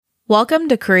Welcome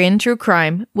to Korean True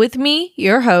Crime with me,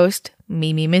 your host,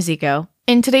 Mimi Mizuko.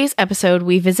 In today's episode,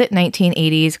 we visit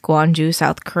 1980s Gwangju,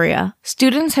 South Korea.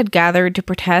 Students had gathered to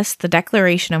protest the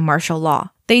declaration of martial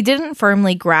law. They didn't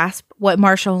firmly grasp what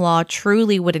martial law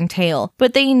truly would entail,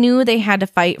 but they knew they had to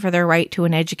fight for their right to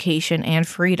an education and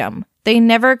freedom. They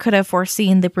never could have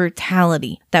foreseen the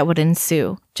brutality that would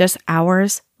ensue just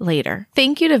hours later.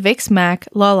 Thank you to Vix Mack,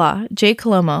 Lola, Jay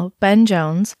Colomo, Ben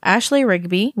Jones, Ashley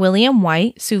Rigby, William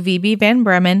White, Suvibi Van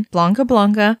Bremen, Blanca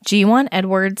Blanca, G1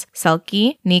 Edwards,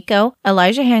 Selkie, Nico,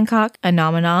 Elijah Hancock,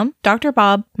 Anomanom, Dr.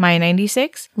 Bob,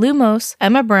 Maya96, Lumos,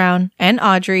 Emma Brown, and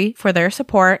Audrey for their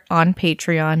support on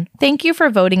Patreon. Thank you for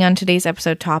voting on today's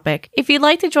episode topic. If you'd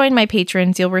like to join my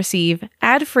patrons, you'll receive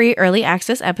ad-free early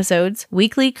access episodes,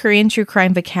 weekly Korean true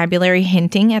crime vocabulary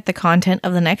hinting at the content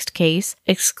of the next case,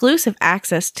 exclusive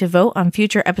access to vote on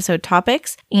future episode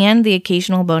topics, and the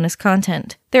occasional bonus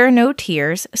content. There are no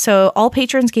tiers, so all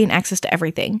patrons gain access to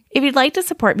everything. If you'd like to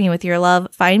support me with your love,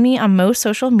 find me on most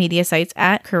social media sites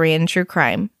at Korean True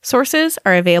Crime. Sources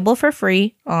are available for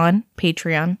free on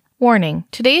Patreon. Warning,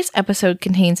 today's episode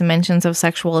contains mentions of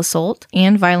sexual assault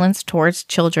and violence towards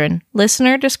children.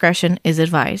 Listener discretion is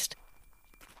advised.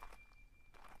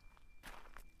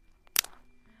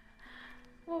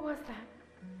 What was that?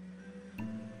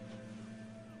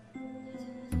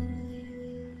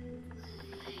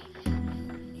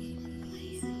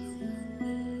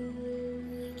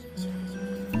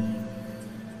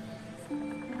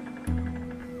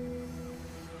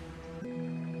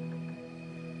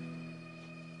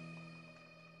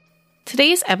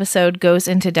 Today's episode goes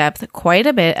into depth quite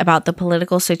a bit about the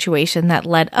political situation that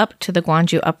led up to the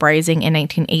Gwangju Uprising in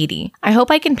 1980. I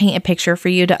hope I can paint a picture for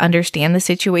you to understand the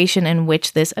situation in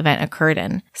which this event occurred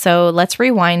in. So let's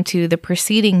rewind to the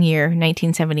preceding year,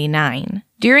 1979.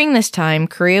 During this time,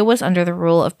 Korea was under the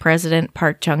rule of President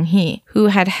Park Chung-hee, who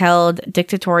had held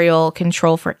dictatorial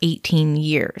control for 18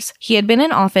 years. He had been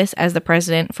in office as the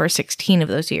president for 16 of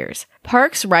those years.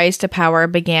 Park's rise to power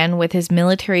began with his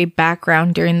military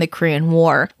background during the Korean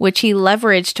War, which he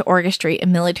leveraged to orchestrate a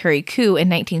military coup in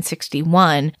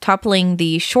 1961, toppling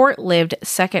the short-lived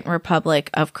Second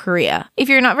Republic of Korea. If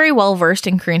you're not very well versed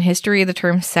in Korean history, the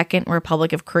term Second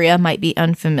Republic of Korea might be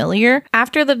unfamiliar.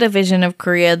 After the division of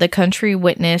Korea, the country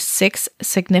witnessed 6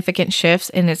 significant shifts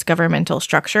in its governmental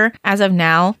structure. As of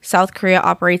now, South Korea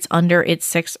operates under its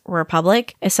Sixth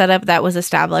Republic, a setup that was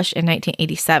established in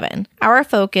 1987. Our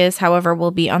focus, however,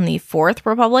 will be on the Fourth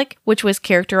Republic, which was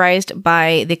characterized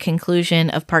by the conclusion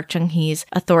of Park Chung-hee's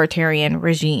authoritarian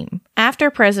regime.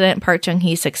 After President Park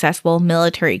Chung-hee's successful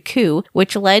military coup,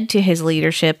 which led to his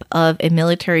leadership of a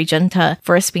military junta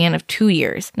for a span of 2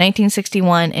 years,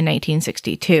 1961 and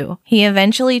 1962, he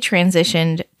eventually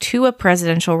transitioned to a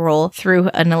presidential role through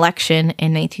an election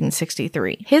in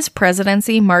 1963. His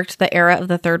presidency marked the era of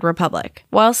the Third Republic.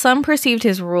 While some perceived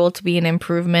his rule to be an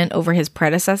improvement over his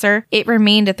predecessor, it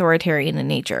remained authoritarian in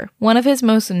nature. One of his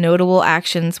most notable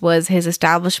actions was his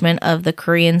establishment of the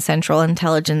Korean Central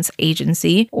Intelligence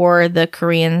Agency, or the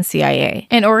Korean CIA,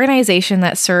 an organization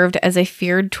that served as a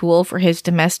feared tool for his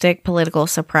domestic political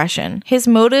suppression. His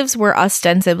motives were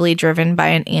ostensibly driven by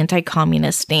an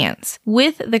anti-communist stance.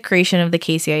 With the creation of the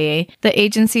KCIA, the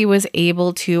agency was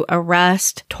able to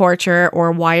arrest, torture,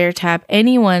 or wiretap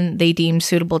anyone they deemed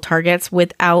suitable targets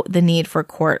without the need for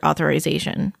court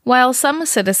authorization. While some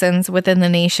citizens within the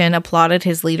nation applauded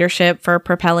his leadership for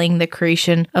propelling the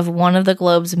creation of one of the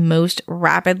globe's most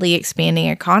rapidly expanding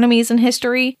economies in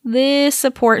history, this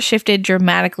support shifted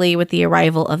dramatically with the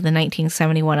arrival of the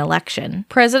 1971 election.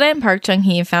 President Park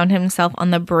Chung-hee found himself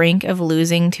on the brink of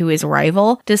losing to his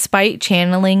rival, despite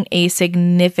channeling a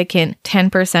significant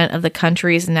 10% of the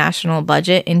country's national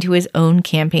budget into his own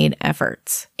campaign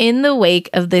efforts. In the wake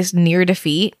of this near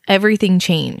defeat, everything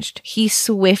changed. He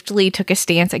swiftly took a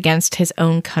stance against his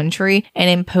own country and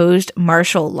imposed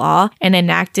martial law and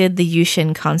enacted the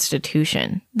Yushin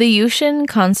Constitution. The Yushin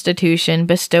Constitution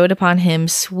bestowed upon him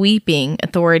sweeping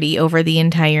authority over the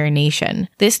entire nation.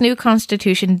 This new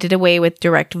constitution did away with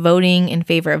direct voting in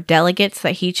favor of delegates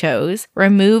that he chose,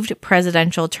 removed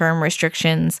presidential term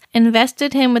restrictions,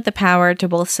 invested him with the power to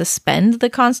both suspend the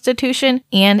constitution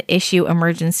and issue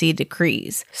emergency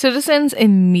decrees. Citizens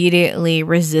immediately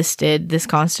resisted this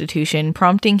constitution,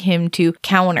 prompting him to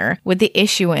counter with the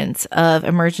issuance of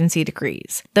emergency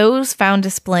decrees. Those found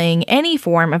displaying any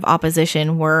form of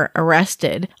opposition were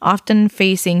arrested, often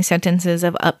facing sentences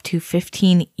of up to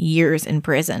 15 years in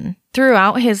prison.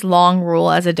 Throughout his long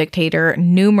rule as a dictator,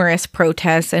 numerous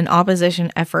protests and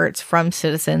opposition efforts from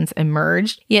citizens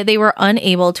emerged, yet they were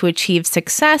unable to achieve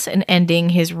success in ending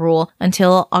his rule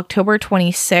until October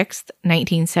 26,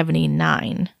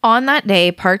 1979. On that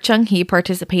day, Park Chung-hee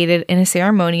participated in a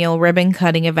ceremonial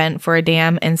ribbon-cutting event for a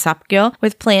dam in Sapgyo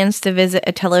with plans to visit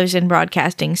a television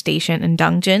broadcasting station in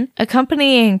Dongjin.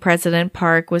 Accompanying President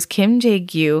Park was Kim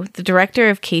Jae-gyu, the director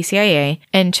of KCIA,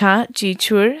 and Cha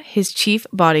Ji-chul, his chief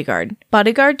bodyguard.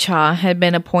 Bodyguard Cha had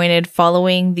been appointed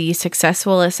following the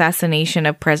successful assassination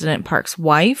of President Park's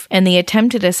wife and the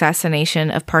attempted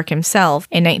assassination of Park himself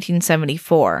in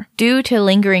 1974. Due to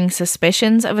lingering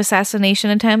suspicions of assassination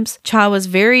attempts, Cha was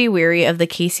very wary of the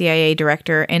KCIA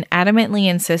director and adamantly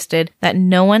insisted that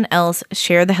no one else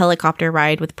share the helicopter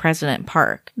ride with President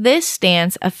Park. This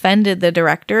stance offended the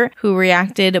director, who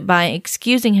reacted by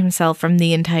excusing himself from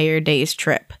the entire day's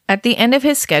trip. At the end of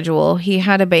his schedule, he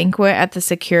had a banquet at the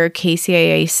secure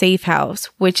KCIA safe house,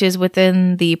 which is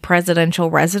within the presidential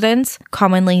residence,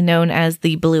 commonly known as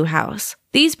the Blue House.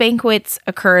 These banquets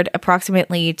occurred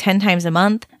approximately 10 times a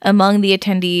month. Among the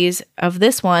attendees of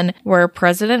this one were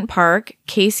President Park,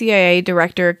 KCIA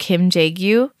Director Kim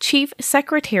Jae-gyu, Chief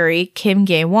Secretary Kim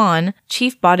Gae-won,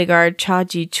 Chief Bodyguard Cha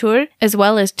Ji-chul, as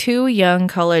well as two young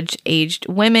college-aged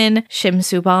women, Shim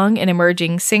Soo-bong, an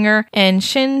emerging singer, and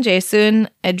Shin Jae-sun,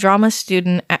 a drama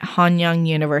student at Hanyang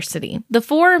University. The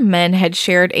four men had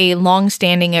shared a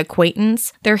long-standing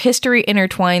acquaintance, their history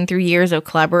intertwined through years of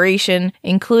collaboration,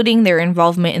 including their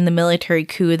involvement in the military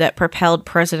coup that propelled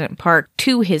President Park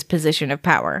to his position of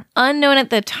power. Unknown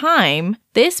at the time,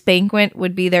 this banquet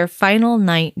would be their final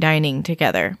night dining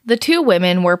together. The two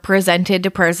women were presented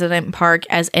to President Park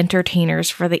as entertainers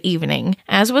for the evening,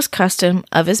 as was custom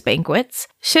of his banquets.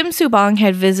 Shim Soo-bong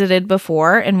had visited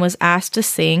before and was asked to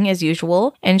sing as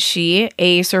usual, and she,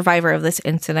 a survivor of this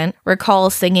incident,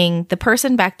 recalls singing The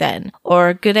Person Back Then,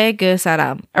 or Gure Gu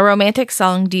Saram, a romantic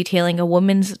song detailing a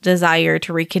woman's desire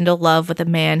to rekindle love with a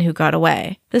man who got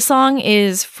away. The song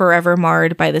is forever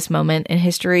marred by this moment in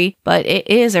history, but it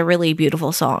is a really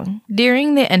beautiful song.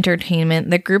 During the entertainment,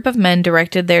 the group of men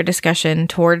directed their discussion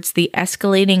towards the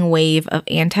escalating wave of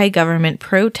anti-government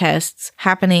protests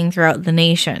happening throughout the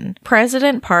nation.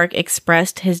 President Park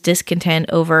expressed his discontent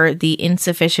over the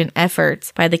insufficient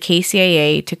efforts by the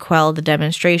KCIA to quell the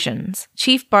demonstrations.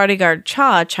 Chief Bodyguard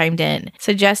Cha chimed in,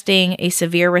 suggesting a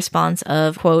severe response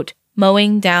of, quote,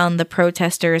 mowing down the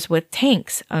protesters with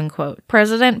tanks, unquote.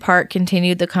 President Park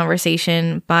continued the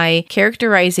conversation by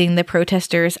characterizing the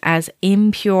protesters as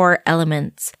impure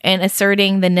elements and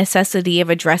asserting the necessity of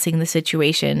addressing the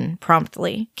situation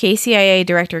promptly. KCIA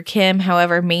Director Kim,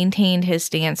 however, maintained his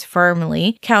stance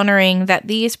firmly, countering that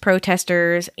these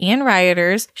protesters and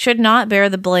rioters should not bear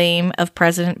the blame of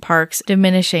President Park's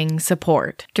diminishing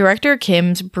support. Director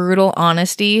Kim's brutal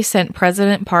honesty sent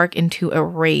President Park into a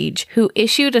rage, who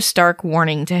issued a stark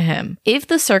warning to him. If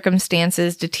the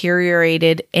circumstances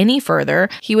deteriorated any further,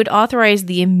 he would authorize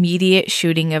the immediate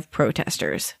shooting of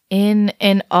protesters. In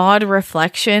an odd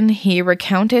reflection, he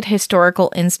recounted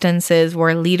historical instances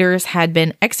where leaders had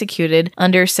been executed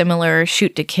under similar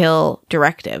shoot-to-kill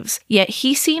directives. Yet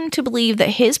he seemed to believe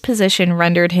that his position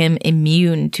rendered him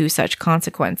immune to such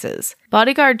consequences.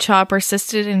 Bodyguard Cha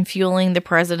persisted in fueling the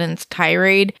president's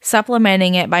tirade,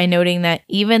 supplementing it by noting that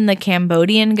even the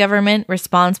Cambodian government,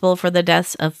 responsible for the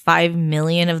deaths of 5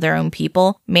 million of their own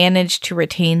people, managed to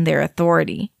retain their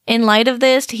authority. In light of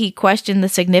this, he questioned the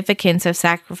significance of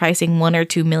sacrificing 1 or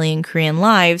 2 million Korean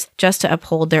lives just to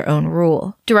uphold their own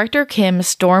rule. Director Kim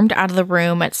stormed out of the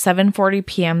room at 7:40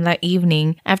 p.m. that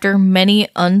evening after many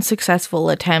unsuccessful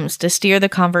attempts to steer the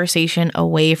conversation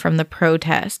away from the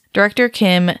protest. Director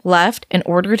Kim left and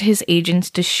ordered his agents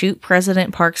to shoot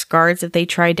President Park's guards if they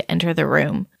tried to enter the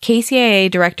room. KCIA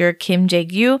Director Kim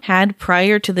Jae-gyu had,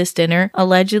 prior to this dinner,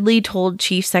 allegedly told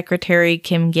Chief Secretary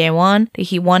Kim Gae-won that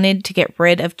he wanted to get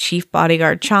rid of Chief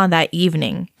Bodyguard Cha that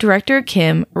evening. Director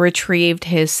Kim retrieved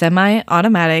his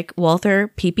semi-automatic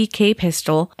Walther PPK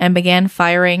pistol and began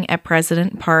firing at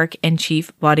President Park and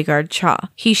Chief Bodyguard Cha.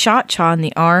 He shot Cha in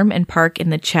the arm and Park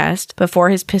in the chest before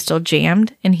his pistol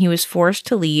jammed and he was forced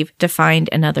to leave to find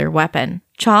another weapon.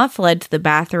 Cha fled to the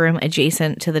bathroom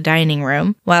adjacent to the dining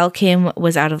room, while Kim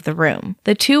was out of the room.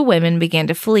 The two women began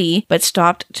to flee, but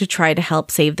stopped to try to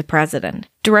help save the president.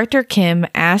 Director Kim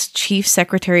asked Chief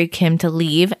Secretary Kim to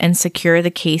leave and secure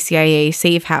the KCIA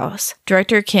safe house.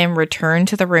 Director Kim returned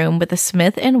to the room with a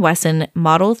Smith & Wesson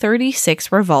Model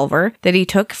 36 revolver that he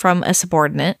took from a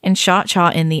subordinate and shot Cha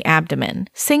in the abdomen.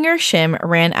 Singer Shim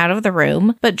ran out of the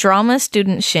room, but drama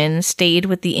student Shin stayed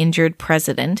with the injured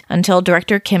president until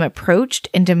Director Kim approached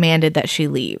and demanded that she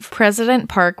leave. President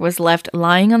Park was left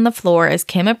lying on the floor as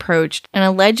Kim approached and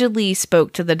allegedly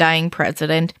spoke to the dying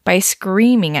president by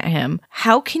screaming at him,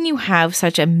 "How can you have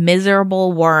such a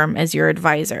miserable worm as your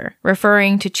advisor?"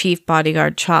 referring to Chief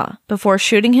Bodyguard Cha, before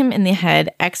shooting him in the head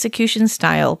execution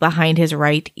style behind his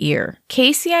right ear.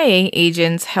 KCIA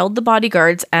agents held the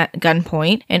bodyguards at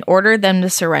gunpoint and ordered them to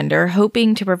surrender,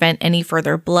 hoping to prevent any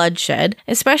further bloodshed,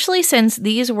 especially since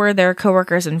these were their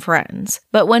coworkers and friends.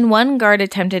 But when one guard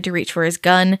attempted to reach for his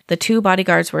gun, the 2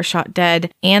 bodyguards were shot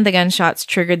dead, and the gunshots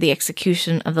triggered the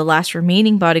execution of the last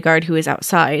remaining bodyguard who was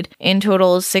outside. In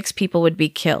total, 6 people would be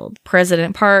killed: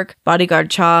 President Park, Bodyguard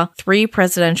Cha, 3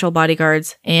 presidential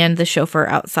bodyguards, and the chauffeur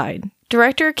outside.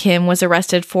 Director Kim was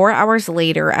arrested 4 hours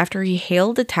later after he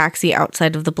hailed a taxi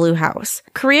outside of the Blue House.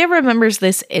 Korea remembers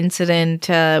this incident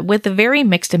with very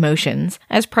mixed emotions,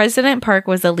 as President Park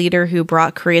was the leader who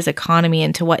brought Korea's economy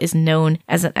into what is known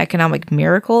as an economic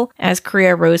miracle, as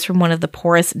Korea rose from one of the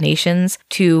poorest nations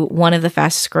to one of the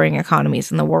fastest growing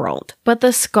economies in the world. But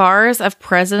the scars of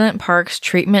President Park's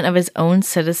treatment of his own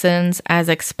citizens as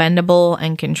expendable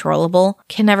and controllable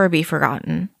can never be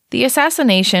forgotten. The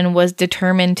assassination was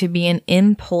determined to be an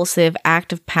impulsive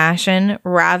act of passion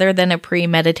rather than a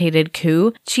premeditated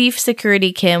coup. Chief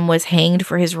Security Kim was hanged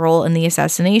for his role in the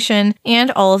assassination, and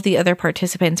all of the other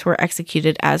participants were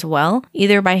executed as well,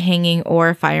 either by hanging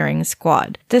or firing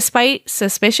squad. Despite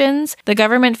suspicions, the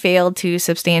government failed to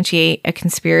substantiate a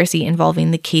conspiracy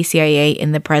involving the KCIA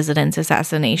in the president's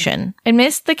assassination.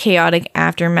 Amidst the chaotic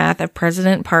aftermath of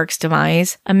President Park's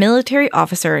demise, a military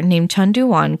officer named Chun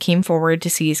Do-won came forward to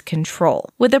seize control.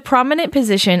 With a prominent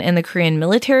position in the Korean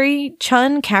military,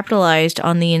 Chun capitalized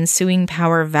on the ensuing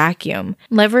power vacuum,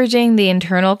 leveraging the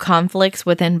internal conflicts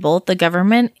within both the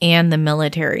government and the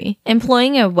military.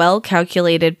 Employing a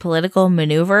well-calculated political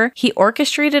maneuver, he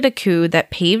orchestrated a coup that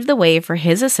paved the way for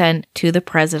his ascent to the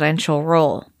presidential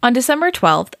role. On December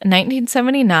 12,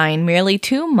 1979, merely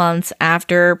 2 months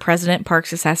after President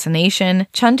Park's assassination,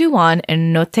 Chun Do-won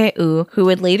and Roh Tae-woo, who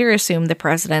would later assume the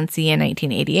presidency in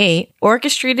 1988,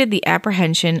 orchestrated the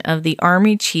apprehension of the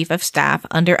Army Chief of Staff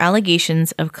under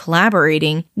allegations of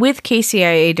collaborating with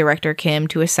KCIA Director Kim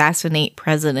to assassinate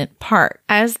President Park.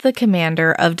 As the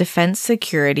commander of defense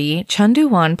security, Chun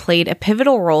Do-won played a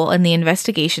pivotal role in the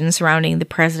investigation surrounding the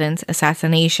president's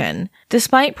assassination.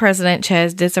 Despite President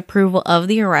Che's disapproval of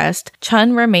the arrest,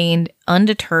 Chun remained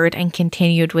undeterred and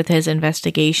continued with his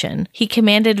investigation. He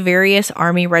commanded various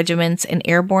army regiments and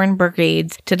airborne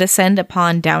brigades to descend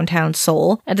upon downtown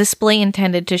Seoul, a display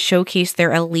intended to showcase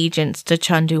their allegiance to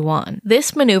Chun Do-won.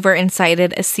 This maneuver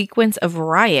incited a sequence of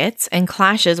riots and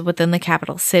clashes within the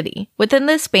capital city. Within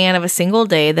the span of a single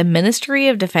day, the Ministry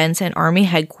of Defense and Army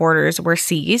headquarters were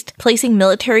seized, placing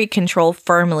military control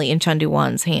firmly in Chun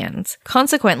Do-won's hands.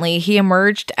 Consequently, he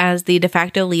emerged as the de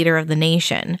facto leader of the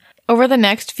nation. Over the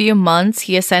next few months,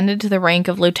 he ascended to the rank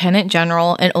of lieutenant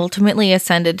general and ultimately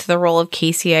ascended to the role of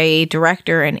KCIA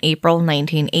director in April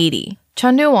 1980.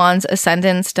 Chun Do-won's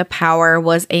ascendance to power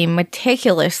was a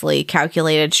meticulously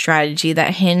calculated strategy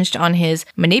that hinged on his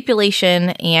manipulation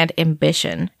and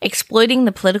ambition. Exploiting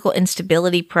the political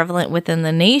instability prevalent within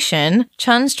the nation,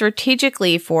 Chun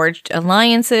strategically forged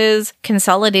alliances,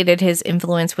 consolidated his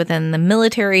influence within the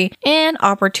military, and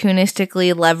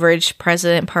opportunistically leveraged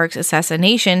President Park's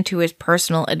assassination to his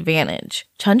personal advantage.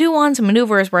 Chun Do-won's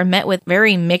maneuvers were met with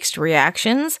very mixed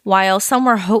reactions. While some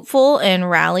were hopeful and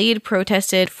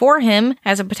protested for him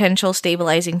as a potential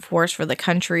stabilizing force for the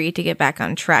country to get back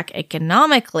on track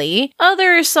economically,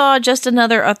 others saw just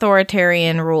another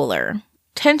authoritarian ruler.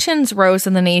 Tensions rose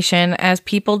in the nation as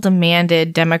people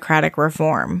demanded democratic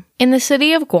reform. In the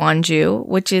city of Gwangju,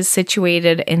 which is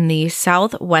situated in the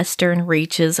southwestern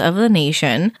reaches of the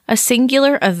nation, a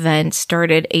singular event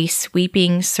started a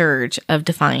sweeping surge of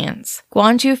defiance.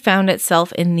 Gwangju found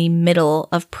itself in the middle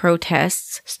of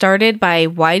protests started by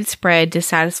widespread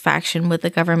dissatisfaction with the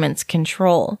government's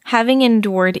control. Having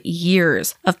endured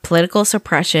years of political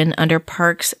suppression under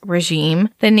Park's regime,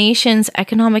 the nation's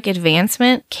economic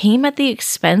advancement came at the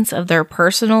expense of their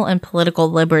personal and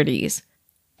political liberties.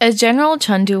 As General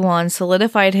Chun Do-won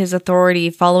solidified his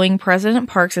authority following President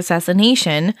Park's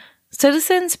assassination,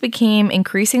 citizens became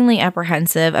increasingly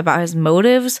apprehensive about his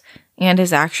motives and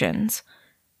his actions,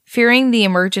 fearing the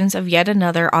emergence of yet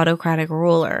another autocratic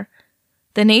ruler.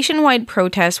 The nationwide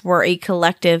protests were a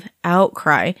collective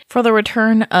outcry for the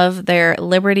return of their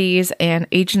liberties and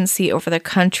agency over the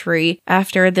country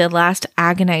after the last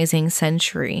agonizing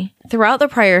century. Throughout the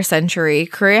prior century,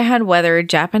 Korea had weathered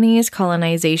Japanese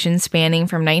colonization spanning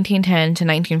from 1910 to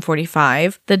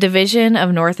 1945, the division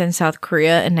of North and South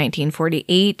Korea in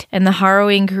 1948, and the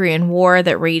harrowing Korean War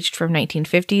that raged from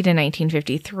 1950 to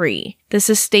 1953. The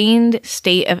sustained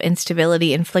state of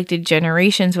instability inflicted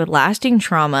generations with lasting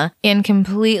trauma and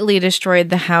completely destroyed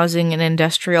the housing and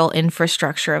industrial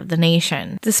infrastructure of the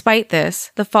nation. Despite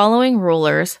this, the following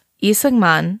rulers, Lee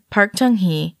Seung-man, Park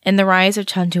Chung-hee, and the rise of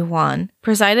Chun Doo-hwan,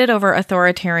 presided over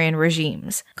authoritarian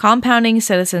regimes, compounding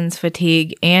citizens'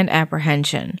 fatigue and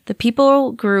apprehension. The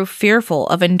people grew fearful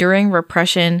of enduring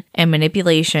repression and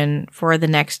manipulation for the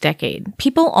next decade.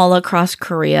 People all across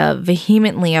Korea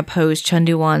vehemently opposed Chun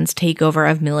Doo-hwan's takeover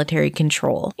of military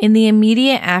control. In the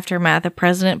immediate aftermath of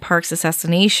President Park's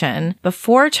assassination,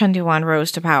 before Chun Doo-hwan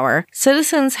rose to power,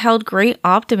 citizens held great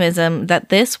optimism that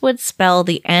this would spell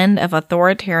the end of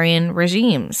authoritarian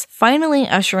regimes, finally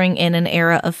ushering in an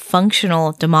era of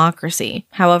functional democracy.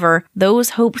 However,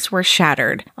 those hopes were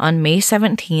shattered on May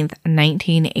 17,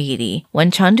 1980,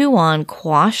 when Chun Doo-hwan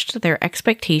quashed their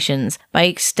expectations by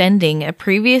extending a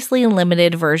previously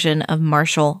limited version of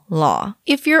martial law.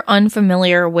 If you're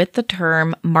unfamiliar with the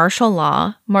term martial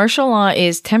law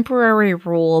is temporary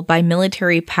rule by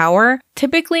military power.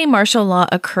 Typically, martial law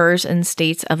occurs in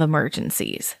states of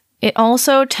emergencies. It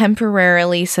also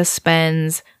temporarily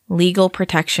suspends legal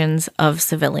protections of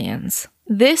civilians.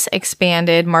 This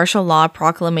expanded martial law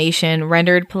proclamation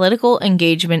rendered political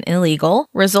engagement illegal,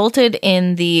 resulted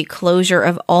in the closure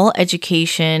of all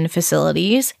education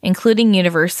facilities, including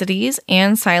universities,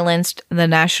 and silenced the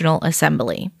National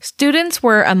Assembly. Students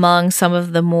were among some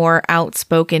of the more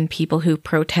outspoken people who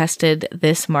protested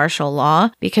this martial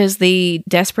law because they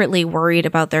desperately worried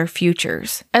about their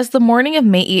futures. As the morning of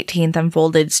May 18th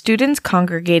unfolded, students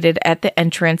congregated at the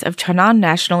entrance of Cheonan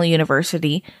National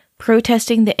University,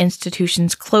 protesting the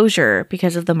institution's closure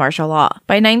because of the martial law.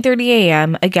 By 9:30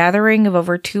 a.m., a gathering of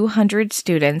over 200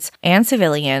 students and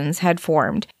civilians had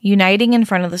formed, uniting in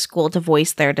front of the school to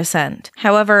voice their dissent.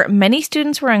 However, many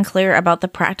students were unclear about the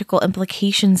practical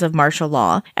implications of martial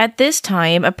law. At this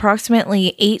time,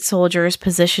 approximately 8 soldiers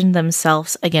positioned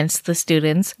themselves against the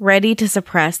students, ready to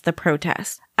suppress the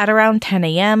protest. At around 10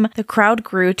 a.m., the crowd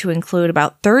grew to include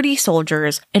about 30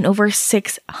 soldiers and over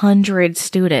 600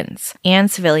 students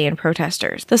and civilian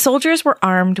protesters. The soldiers were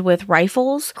armed with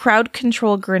rifles, crowd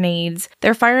control grenades.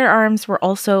 Their firearms were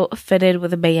also fitted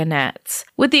with bayonets.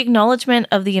 With the acknowledgement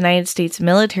of the United States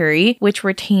military, which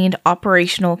retained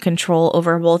operational control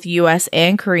over both U.S.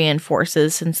 and Korean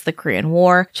forces since the Korean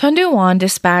War, Chun Doo-hwan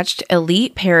dispatched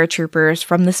elite paratroopers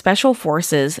from the special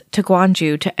forces to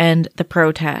Gwangju to end the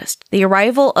protest. The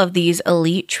arrival of these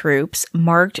elite troops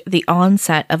marked the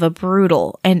onset of a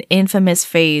brutal and infamous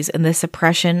phase in the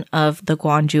suppression of the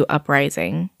Gwangju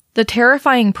Uprising. The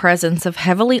terrifying presence of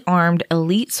heavily armed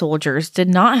elite soldiers did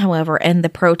not, however, end the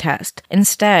protest.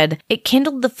 Instead, it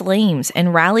kindled the flames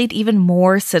and rallied even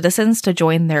more citizens to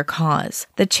join their cause.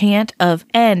 The chant of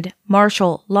 "End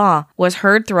Martial Law" was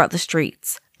heard throughout the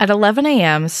streets. At 11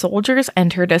 a.m., soldiers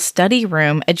entered a study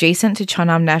room adjacent to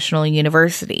Cheonan National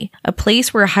University, a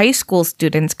place where high school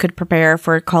students could prepare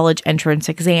for college entrance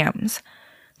exams.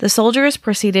 The soldiers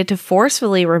proceeded to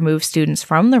forcefully remove students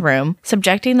from the room,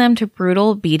 subjecting them to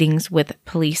brutal beatings with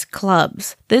police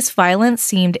clubs. This violence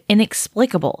seemed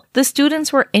inexplicable. The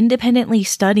students were independently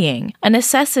studying, a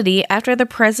necessity after the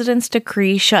president's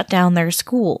decree shut down their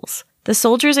schools. The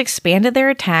soldiers expanded their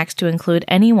attacks to include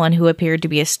anyone who appeared to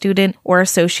be a student or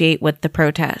associate with the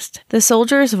protest. The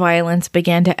soldiers' violence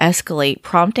began to escalate,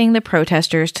 prompting the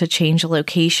protesters to change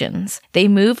locations. They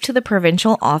moved to the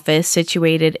provincial office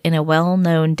situated in a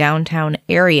well-known downtown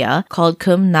area called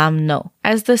Kumnam-no.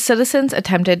 As the citizens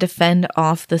attempted to fend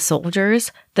off the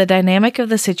soldiers, the dynamic of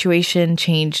the situation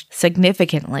changed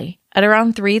significantly. At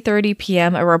around 3:30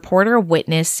 p.m., a reporter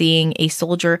witnessed seeing a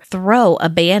soldier throw a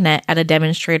bayonet at a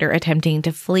demonstrator attempting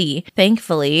to flee.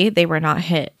 Thankfully, they were not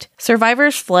hit.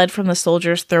 Survivors fled from the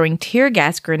soldiers throwing tear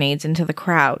gas grenades into the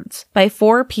crowds. By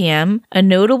 4 p.m., a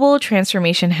notable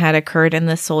transformation had occurred in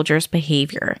the soldiers'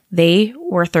 behavior. They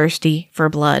were thirsty for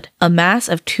blood. A mass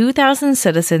of 2,000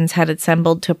 citizens had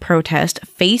assembled to protest,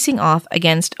 facing off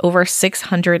against over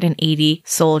 680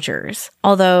 soldiers.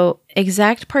 Although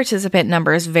Exact participant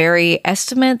numbers vary.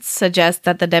 Estimates suggest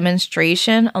that the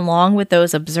demonstration, along with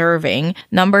those observing,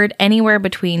 numbered anywhere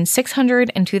between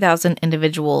 600 and 2,000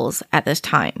 individuals at this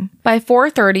time. By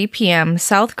 4:30 p.m.,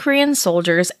 South Korean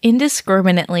soldiers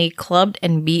indiscriminately clubbed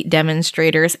and beat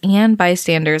demonstrators and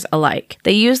bystanders alike.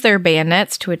 They used their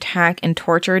bayonets to attack and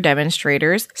torture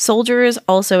demonstrators. Soldiers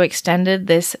also extended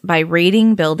this by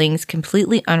raiding buildings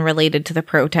completely unrelated to the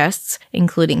protests,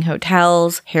 including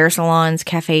hotels, hair salons,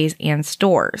 cafes, and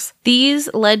stores.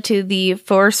 These led to the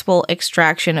forceful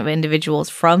extraction of individuals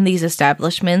from these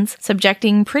establishments,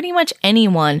 subjecting pretty much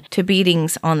anyone to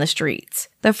beatings on the streets.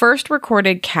 The first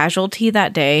recorded casualty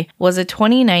that day was a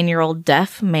 29-year-old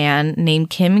deaf man named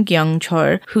Kim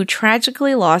Kyung-chol, who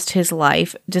tragically lost his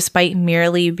life despite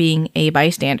merely being a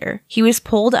bystander. He was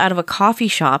pulled out of a coffee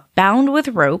shop, bound with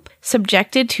rope,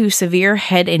 subjected to severe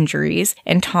head injuries,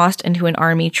 and tossed into an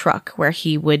army truck where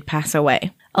he would pass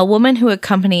away. A woman who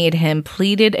accompanied him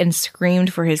pleaded and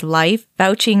screamed for his life,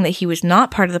 vouching that he was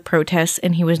not part of the protests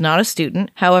and he was not a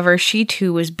student. However, she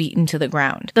too was beaten to the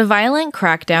ground. The violent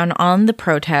crackdown on the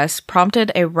protests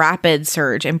prompted a rapid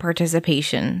surge in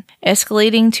participation,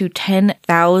 escalating to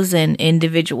 10,000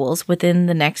 individuals within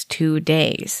the next 2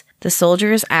 days. The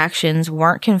soldiers' actions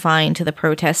weren't confined to the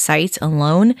protest sites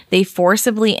alone. They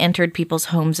forcibly entered people's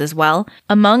homes as well.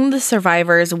 Among the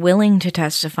survivors willing to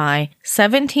testify,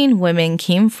 17 women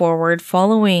came forward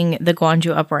following the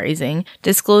Gwangju Uprising,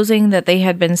 disclosing that they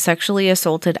had been sexually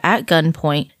assaulted at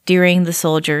gunpoint during the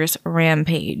soldiers'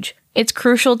 rampage. It's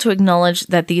crucial to acknowledge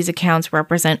that these accounts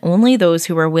represent only those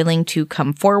who were willing to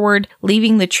come forward,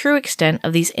 leaving the true extent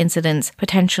of these incidents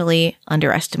potentially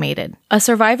underestimated. A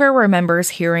survivor remembers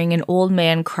hearing an old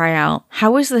man cry out,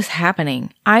 "How is this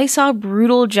happening? I saw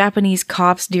brutal Japanese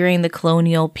cops during the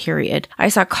colonial period. I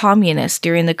saw communists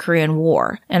during the Korean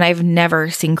War, and I've never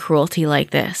seen cruelty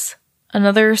like this."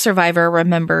 Another survivor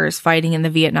remembers fighting in the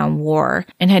Vietnam War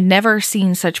and had never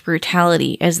seen such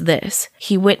brutality as this.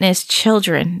 He witnessed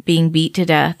children being beat to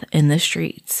death in the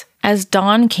streets. As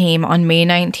dawn came on May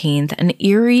 19th, an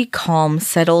eerie calm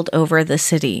settled over the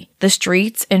city. The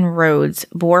streets and roads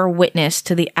bore witness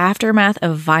to the aftermath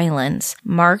of violence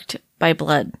marked by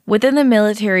blood. Within the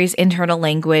military's internal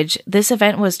language, this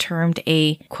event was termed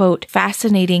a, quote,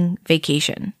 fascinating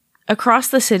vacation. Across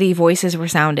the city, voices were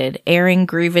sounded, airing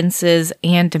grievances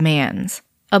and demands.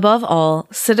 Above all,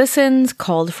 citizens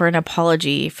called for an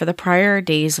apology for the prior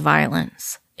day's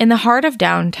violence. In the heart of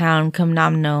downtown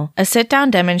Kumnamno, a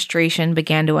sit-down demonstration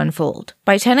began to unfold.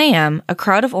 By 10 a.m., a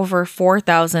crowd of over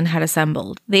 4,000 had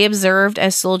assembled. They observed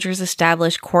as soldiers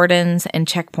established cordons and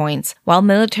checkpoints, while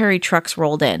military trucks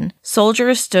rolled in.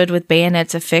 Soldiers stood with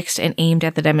bayonets affixed and aimed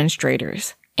at the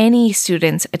demonstrators. Any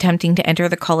students attempting to enter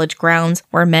the college grounds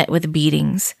were met with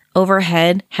beatings.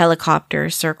 Overhead,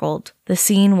 helicopters circled. The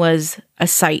scene was a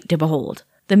sight to behold.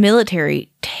 The military,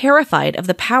 terrified of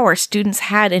the power students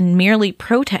had in merely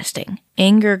protesting.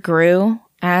 Anger grew,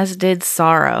 as did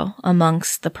sorrow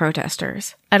amongst the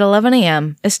protesters. At 11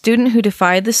 a.m., a student who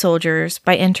defied the soldiers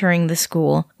by entering the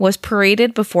school was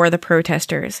paraded before the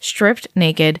protesters, stripped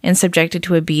naked, and subjected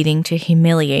to a beating to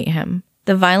humiliate him.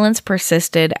 The violence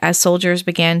persisted as soldiers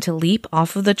began to leap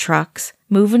off of the trucks,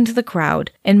 move into the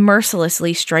crowd, and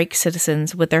mercilessly strike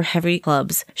citizens with their heavy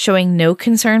clubs, showing no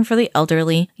concern for the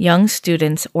elderly, young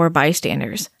students, or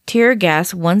bystanders. Tear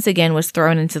gas once again was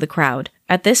thrown into the crowd.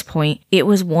 At this point, it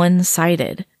was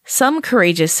one-sided. Some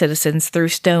courageous citizens threw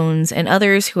stones, and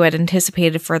others who had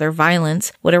anticipated further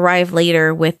violence would arrive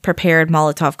later with prepared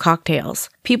Molotov cocktails.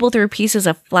 People threw pieces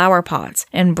of flower pots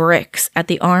and bricks at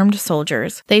the armed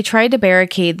soldiers. They tried to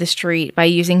barricade the street by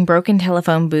using broken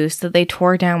telephone booths that they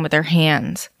tore down with their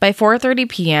hands. By 4:30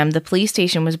 p.m., the police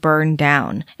station was burned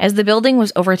down. As the building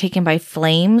was overtaken by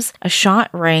flames, a shot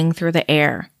rang through the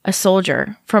air. A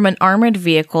soldier, from an armored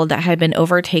vehicle that had been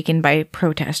overtaken by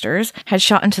protesters, had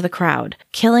shot into the crowd,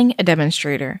 killing a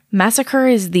demonstrator. Massacre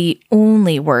is the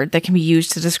only word that can be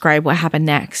used to describe what happened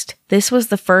next. This was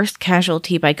the first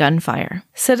casualty by gunfire.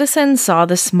 Citizens saw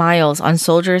the smiles on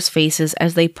soldiers' faces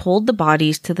as they pulled the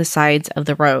bodies to the sides of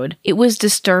the road. It was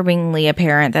disturbingly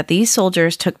apparent that these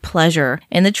soldiers took pleasure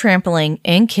in the trampling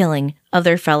and killing of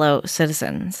their fellow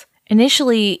citizens.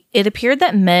 Initially, it appeared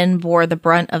that men bore the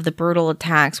brunt of the brutal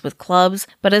attacks with clubs,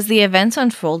 but as the events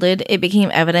unfolded, it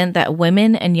became evident that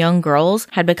women and young girls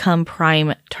had become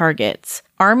prime targets.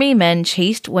 Army men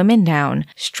chased women down,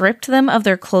 stripped them of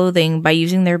their clothing by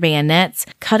using their bayonets,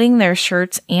 cutting their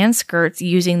shirts and skirts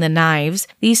using the knives.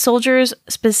 These soldiers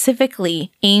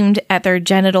specifically aimed at their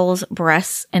genitals,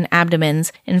 breasts, and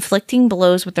abdomens, inflicting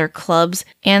blows with their clubs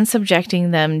and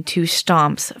subjecting them to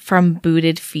stomps from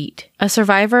booted feet. A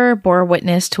survivor bore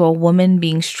witness to a woman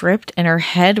being stripped and her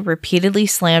head repeatedly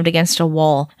slammed against a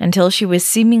wall until she was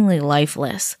seemingly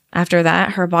lifeless. After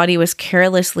that, her body was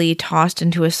carelessly tossed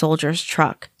into a soldier's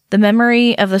truck. The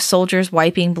memory of the soldiers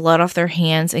wiping blood off their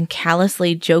hands and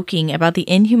callously joking about the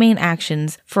inhumane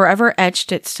actions forever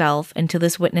etched itself into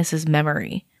this witness's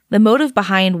memory. The motive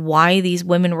behind why these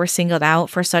women were singled out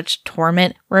for such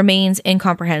torment remains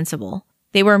incomprehensible.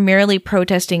 They were merely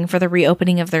protesting for the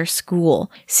reopening of their school,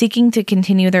 seeking to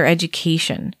continue their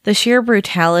education. The sheer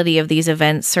brutality of these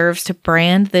events serves to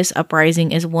brand this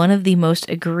uprising as one of the most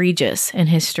egregious in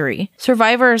history.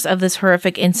 Survivors of this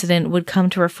horrific incident would come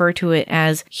to refer to it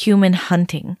as human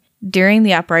hunting. During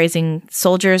the uprising,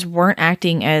 soldiers weren't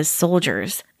acting as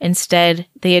soldiers. Instead,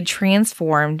 they had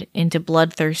transformed into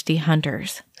bloodthirsty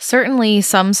hunters. Certainly,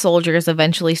 some soldiers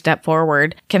eventually stepped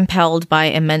forward, compelled by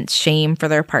immense shame for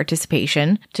their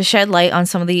participation, to shed light on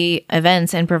some of the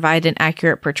events and provide an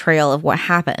accurate portrayal of what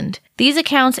happened. These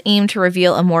accounts aim to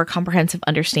reveal a more comprehensive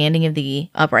understanding of the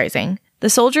uprising. The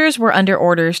soldiers were under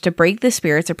orders to break the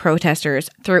spirits of protesters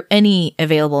through any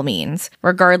available means,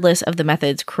 regardless of the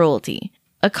method's cruelty.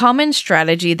 A common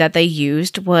strategy that they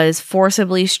used was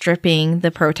forcibly stripping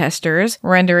the protesters,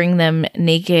 rendering them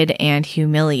naked and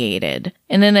humiliated.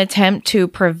 In an attempt to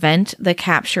prevent the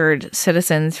captured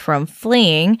citizens from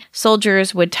fleeing,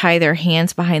 soldiers would tie their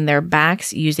hands behind their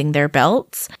backs using their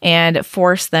belts and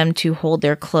force them to hold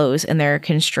their clothes in their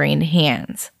constrained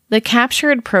hands. The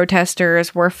captured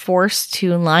protesters were forced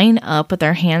to line up with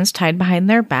their hands tied behind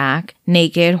their back,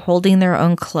 naked, holding their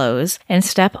own clothes, and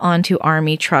step onto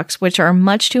army trucks, which are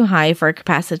much too high for a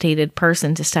capacitated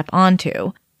person to step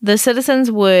onto. The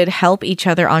citizens would help each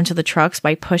other onto the trucks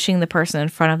by pushing the person in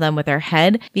front of them with their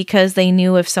head because they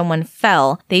knew if someone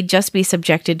fell, they'd just be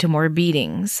subjected to more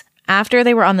beatings. After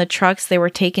they were on the trucks, they were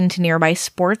taken to nearby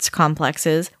sports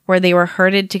complexes where they were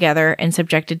herded together and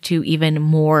subjected to even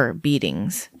more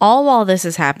beatings. All while this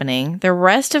is happening, the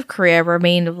rest of Korea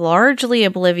remained largely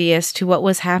oblivious to what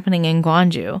was happening in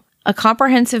Gwangju. A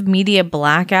comprehensive media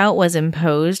blackout was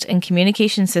imposed, and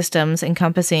communication systems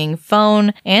encompassing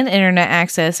phone and internet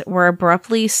access were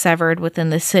abruptly severed within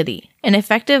the city. An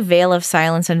effective veil of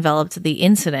silence enveloped the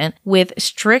incident, with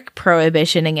strict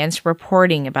prohibition against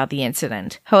reporting about the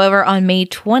incident. However, on May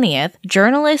 20th,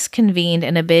 journalists convened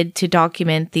in a bid to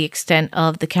document the extent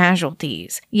of the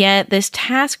casualties. Yet, this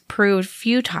task proved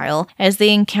futile as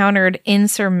they encountered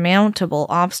insurmountable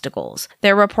obstacles.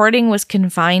 Their reporting was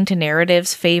confined to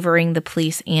narratives favoring the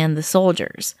police and the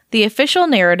soldiers. The official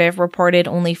narrative reported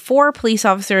only 4 police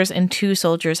officers and 2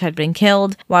 soldiers had been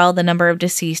killed, while the number of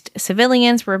deceased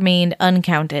civilians remained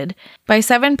uncounted. By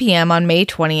 7 p.m. on May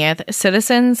 20th,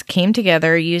 citizens came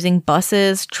together using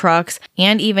buses, trucks,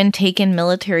 and even taken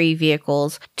military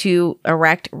vehicles to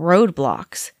erect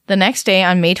roadblocks. The next day,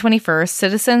 on May 21st,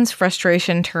 citizens'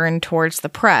 frustration turned towards the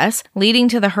press, leading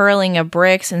to the hurling of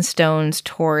bricks and stones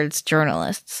towards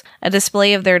journalists, a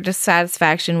display of their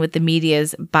dissatisfaction with the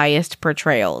media's biased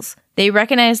portrayals. They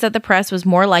recognized that the press was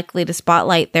more likely to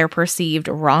spotlight their perceived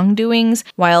wrongdoings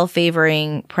while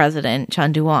favoring President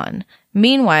Chun Doo-won.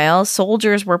 Meanwhile,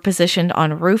 soldiers were positioned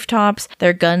on rooftops,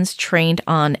 their guns trained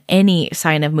on any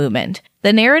sign of movement.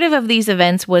 The narrative of these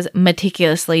events was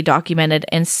meticulously documented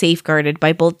and safeguarded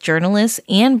by both journalists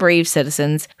and brave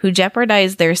citizens who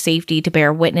jeopardized their safety to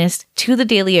bear witness to the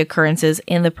daily occurrences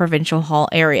in the provincial hall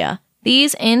area.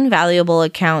 These invaluable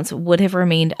accounts would have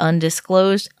remained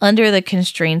undisclosed under the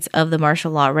constraints of the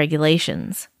martial law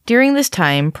regulations. During this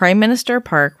time, Prime Minister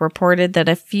Park reported that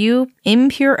a few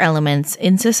impure elements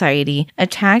in society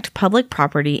attacked public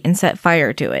property and set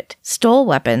fire to it, stole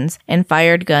weapons, and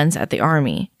fired guns at the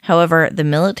army. However, the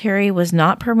military was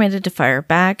not permitted to fire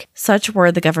back. Such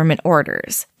were the government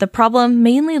orders. The problem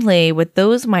mainly lay with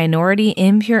those minority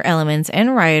impure elements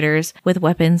and rioters with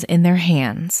weapons in their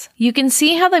hands. You can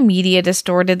see how the media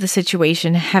distorted the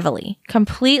situation heavily,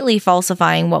 completely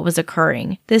falsifying what was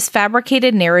occurring. This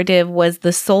fabricated narrative was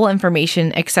the sole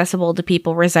information accessible to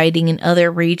people residing in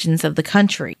other regions of the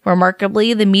country.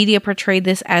 Remarkably, the media portrayed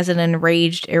this as an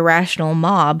enraged, irrational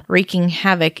mob wreaking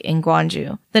havoc in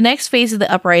Gwangju. The next phase of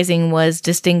the uprising was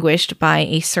distinguished by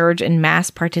a surge in mass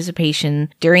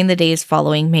participation during the days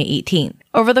following May 18th.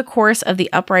 Over the course of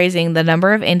the uprising, the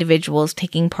number of individuals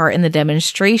taking part in the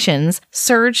demonstrations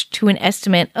surged to an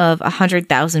estimate of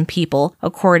 100,000 people,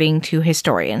 according to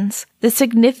historians. The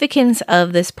significance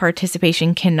of this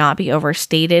participation cannot be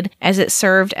overstated, as it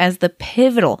served as the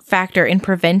pivotal factor in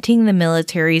preventing the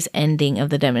military's ending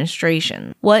of the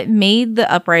demonstration. What made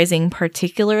the uprising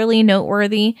particularly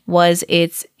noteworthy was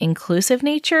its inclusive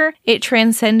nature. It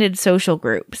transcended social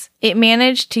groups. It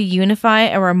managed to unify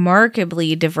a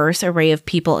remarkably diverse array of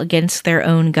people against their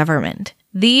own government.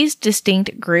 These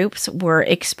distinct groups were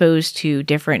exposed to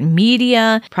different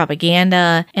media,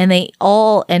 propaganda, and they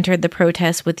all entered the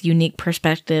protests with unique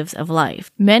perspectives of life.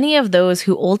 Many of those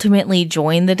who ultimately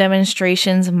joined the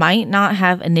demonstrations might not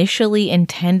have initially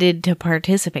intended to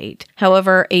participate.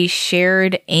 However, a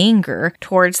shared anger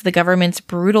towards the government's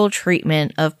brutal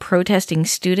treatment of protesting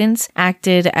students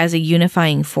acted as a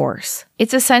unifying force.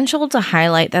 It's essential to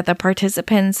highlight that the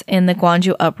participants in the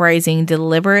Gwangju Uprising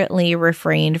deliberately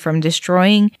refrained from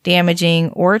destroying,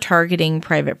 damaging, or targeting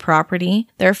private property.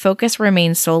 Their focus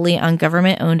remained solely on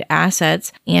government-owned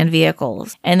assets and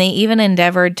vehicles, and they even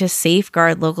endeavored to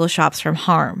safeguard local shops from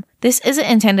harm. This isn't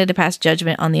intended to pass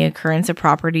judgment on the occurrence of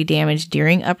property damage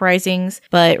during uprisings,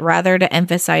 but rather to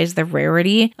emphasize the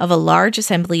rarity of a large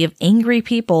assembly of angry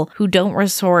people who don't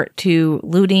resort to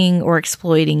looting or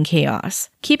exploiting chaos.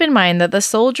 Keep in mind that the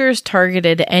soldiers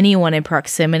targeted anyone in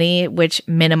proximity, which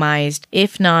minimized,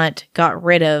 if not got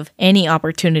rid of, any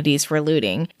opportunities for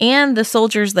looting, and the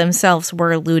soldiers themselves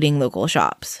were looting local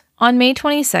shops. On May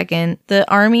 22nd, the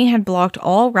army had blocked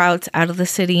all routes out of the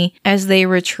city as they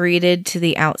retreated to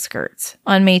the outskirts.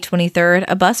 On May 23rd,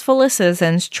 a bus full of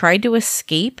citizens tried to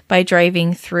escape by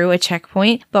driving through a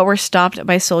checkpoint, but were stopped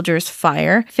by soldiers'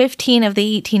 fire. 15 of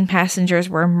the 18 passengers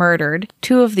were murdered.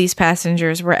 2 of these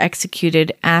passengers were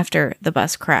executed after the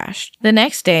bus crashed. The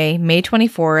next day, May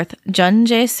 24th, Jun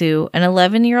Jae-soo, an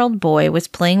 11-year-old boy, was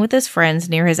playing with his friends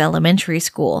near his elementary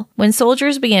school. When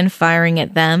soldiers began firing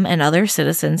at them and other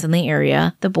citizens in the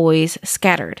area, the boys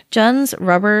scattered. Jun's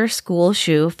rubber school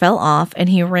shoe fell off and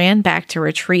he ran back to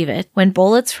retrieve it when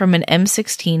bullets from an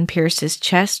M16 pierced his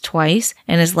chest twice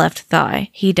and his left thigh.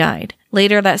 He died.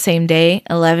 Later that same day,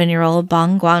 11-year-old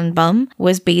Bang Gwan-bum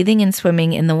was bathing and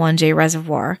swimming in the Wonjae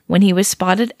Reservoir when he was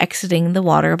spotted exiting the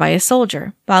water by a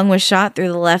soldier. Bang was shot through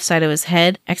the left side of his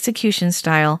head, execution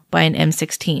style, by an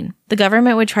M16. The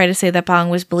government would try to say that Bang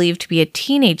was believed to be a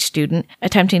teenage student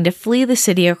attempting to flee the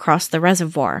city across the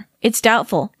reservoir. It's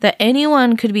doubtful that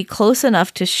anyone could be close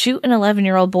enough to shoot an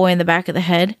 11-year-old boy in the back of the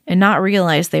head and not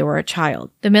realize they were a child.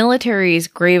 The military's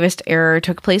gravest error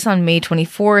took place on May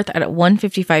 24th at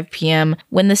 1:55 p.m.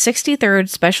 when the 63rd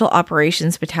Special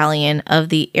Operations Battalion of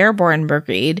the Airborne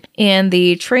Brigade and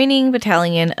the Training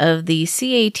Battalion of the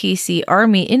CATC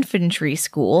Army Infantry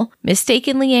School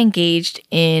mistakenly engaged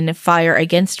in fire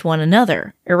against one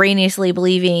another, erroneously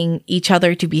believing each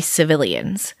other to be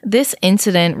civilians. This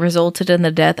incident resulted in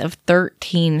the death of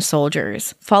 13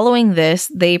 soldiers. Following this,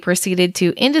 they proceeded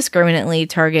to indiscriminately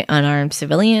target unarmed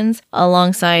civilians,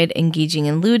 alongside engaging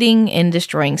in looting and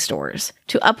destroying stores.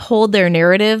 To uphold their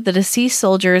narrative, the deceased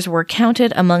soldiers were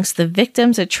counted amongst the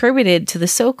victims attributed to the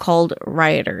so-called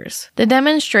rioters. The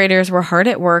demonstrators were hard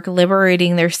at work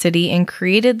liberating their city and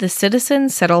created the Citizen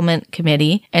Settlement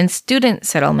Committee and Student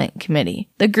Settlement Committee.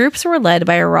 The groups were led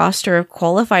by a roster of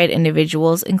qualified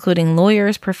individuals, including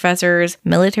lawyers, professors,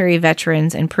 military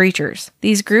veterans, and preachers.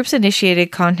 These groups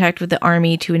initiated contact with the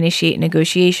army to initiate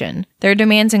negotiation. Their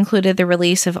demands included the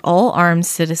release of all armed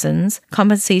citizens,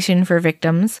 compensation for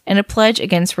victims, and a pledge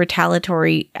against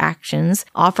retaliatory actions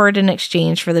offered in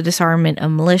exchange for the disarmament of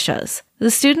militias. The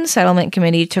Student Settlement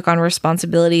Committee took on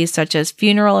responsibilities such as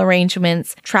funeral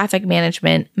arrangements, traffic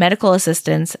management, medical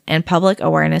assistance, and public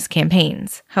awareness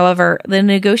campaigns. However, the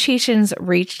negotiations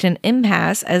reached an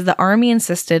impasse as the army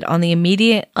insisted on the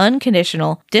immediate,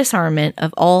 unconditional disarmament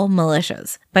of all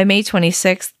militias. By May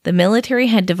 26th, the military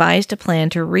had devised a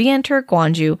plan to re-enter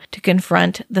Gwangju to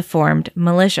confront the formed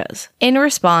militias. In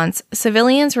response,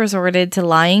 civilians resorted to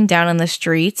lying down on the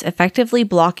streets, effectively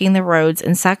blocking the roads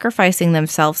and sacrificing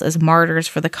themselves as martyrs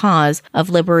for the cause of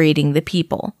liberating the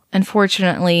people.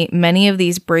 Unfortunately, many of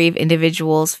these brave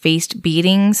individuals faced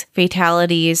beatings,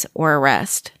 fatalities, or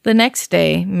arrest. The next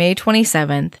day, May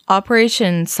 27th,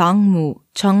 Operation Sangmu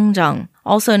Cheongjang,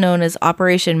 also known as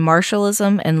Operation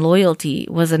Martialism and Loyalty,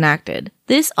 was enacted.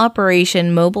 This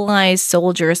operation mobilized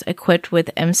soldiers equipped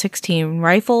with M16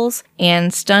 rifles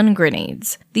and stun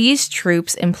grenades. These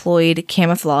troops employed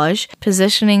camouflage,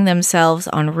 positioning themselves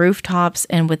on rooftops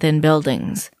and within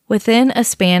buildings. Within a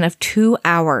span of 2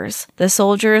 hours, the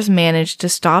soldiers managed to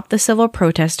stop the civil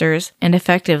protesters and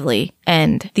effectively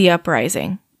end the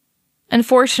uprising.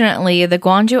 Unfortunately, the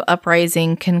Gwangju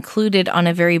Uprising concluded on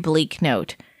a very bleak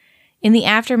note. In the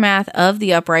aftermath of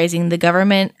the uprising, the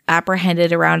government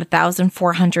apprehended around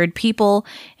 1,400 people,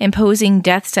 imposing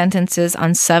death sentences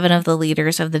on 7 of the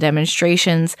leaders of the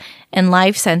demonstrations and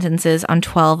life sentences on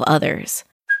 12 others.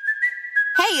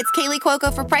 Hey, it's Kaylee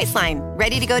Cuoco for Priceline.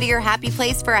 Ready to go to your happy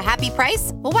place for a happy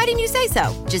price? Well, why didn't you say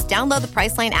so? Just download the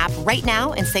Priceline app right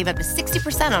now and save up to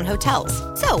 60% on hotels.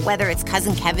 So whether it's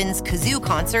Cousin Kevin's Kazoo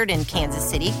Concert in Kansas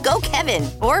City, go Kevin,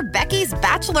 or Becky's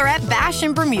Bachelorette Bash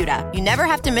in Bermuda, you never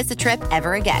have to miss a trip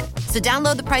ever again. So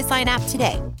download the Priceline app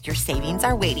today. Your savings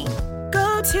are waiting.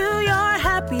 Go to your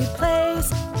happy place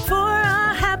for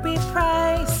a happy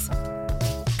price.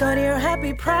 Go to your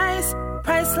happy price,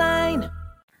 Priceline.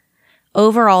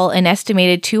 Overall, an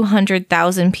estimated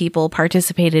 200,000 people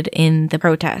participated in the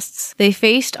protests. They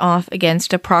faced off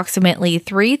against approximately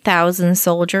 3,000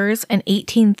 soldiers and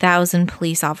 18,000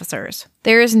 police officers.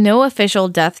 There is no official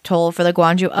death toll for the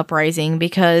Gwangju Uprising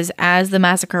because as the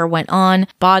massacre went on,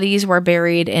 bodies were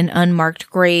buried in unmarked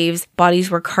graves, bodies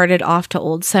were carted off to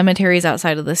old cemeteries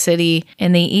outside of the city,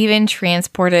 and they even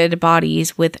transported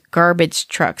bodies with garbage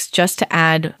trucks just to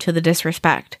add to the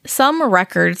disrespect. Some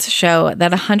records show that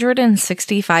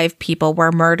 165 people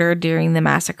were murdered during the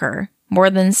massacre, more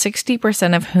than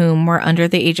 60% of whom were under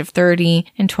the age of 30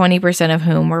 and 20% of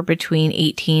whom were between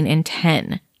 18 and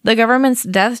 10. The government's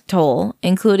death toll,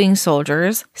 including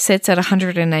soldiers, sits at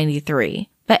 193.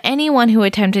 But anyone who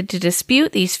attempted to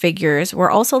dispute these figures were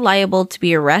also liable to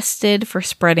be arrested for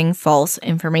spreading false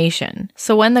information.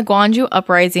 So when the Gwangju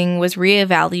Uprising was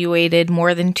reevaluated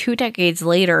more than 2 decades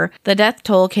later, the death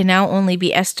toll can now only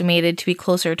be estimated to be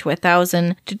closer to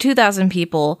 1,000 to 2,000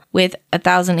 people, with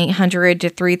 1,800 to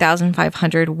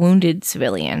 3,500 wounded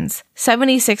civilians.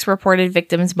 76 reported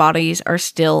victims' bodies are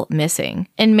still missing.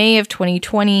 In May of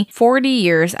 2020, 40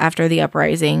 years after the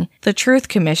uprising, the Truth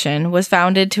Commission was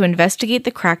founded to investigate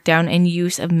the crackdown and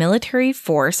use of military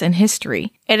force in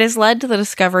history. It has led to the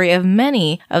discovery of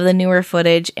many of the newer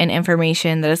footage and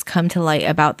information that has come to light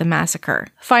about the massacre.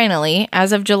 Finally,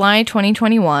 as of July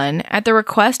 2021, at the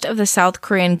request of the South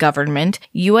Korean government,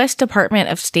 U.S. Department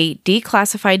of State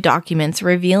declassified documents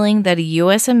revealing that a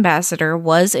U.S. ambassador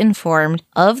was informed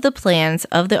of the plans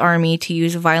of the army to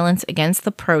use violence against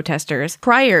the protesters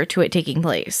prior to it taking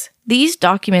place. These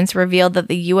documents revealed that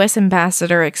the U.S.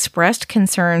 ambassador expressed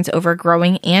concerns over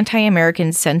growing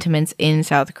anti-American sentiments in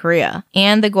South Korea,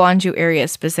 and the Gwangju area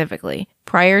specifically.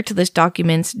 Prior to this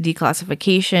document's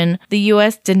declassification, the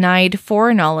U.S. denied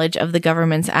foreknowledge of the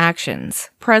government's actions.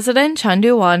 President Chun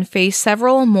Doo-won faced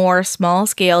several more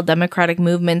small-scale democratic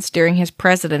movements during his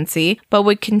presidency, but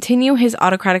would continue his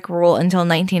autocratic rule until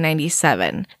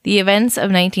 1997. The events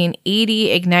of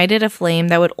 1980 ignited a flame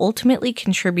that would ultimately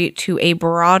contribute to a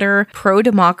broader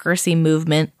pro-democracy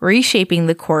movement, reshaping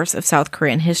the course of South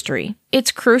Korean history.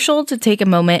 It's crucial to take a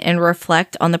moment and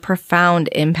reflect on the profound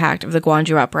impact of the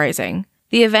Gwangju Uprising.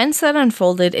 The events that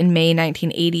unfolded in May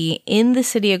 1980 in the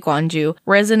city of Gwangju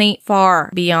resonate far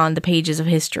beyond the pages of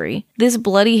history. This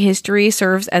bloody history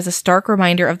serves as a stark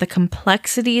reminder of the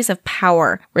complexities of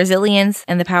power, resilience,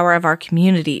 and the power of our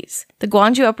communities. The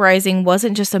Gwangju Uprising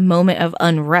wasn't just a moment of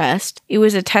unrest, it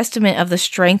was a testament of the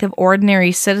strength of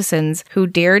ordinary citizens who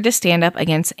dared to stand up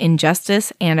against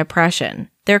injustice and oppression.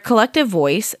 Their collective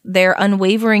voice, their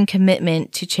unwavering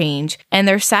commitment to change, and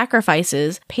their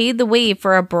sacrifices paved the way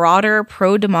for a broader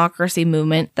pro-democracy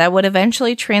movement that would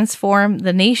eventually transform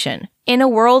the nation. In a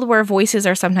world where voices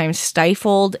are sometimes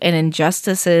stifled and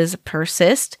injustices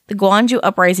persist, the Gwangju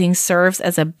Uprising serves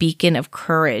as a beacon of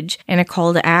courage and a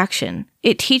call to action.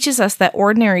 It teaches us that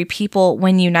ordinary people,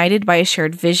 when united by a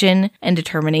shared vision and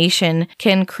determination,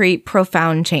 can create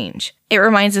profound change. It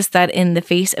reminds us that in the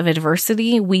face of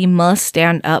adversity, we must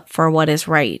stand up for what is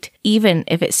right, even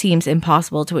if it seems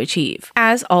impossible to achieve.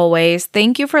 As always,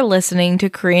 thank you for listening to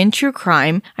Korean True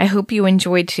Crime. I hope you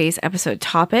enjoyed today's episode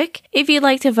topic. If you'd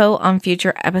like to vote on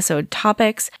future episode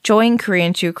topics, join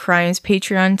Korean True Crime's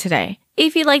Patreon today.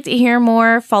 If you'd like to hear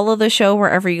more, follow the show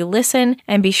wherever you listen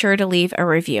and be sure to leave a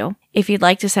review. If you'd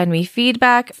like to send me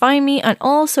feedback, find me on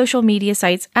all social media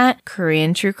sites at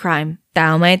Korean True Crime.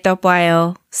 다음에 또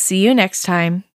봐요. See you next time.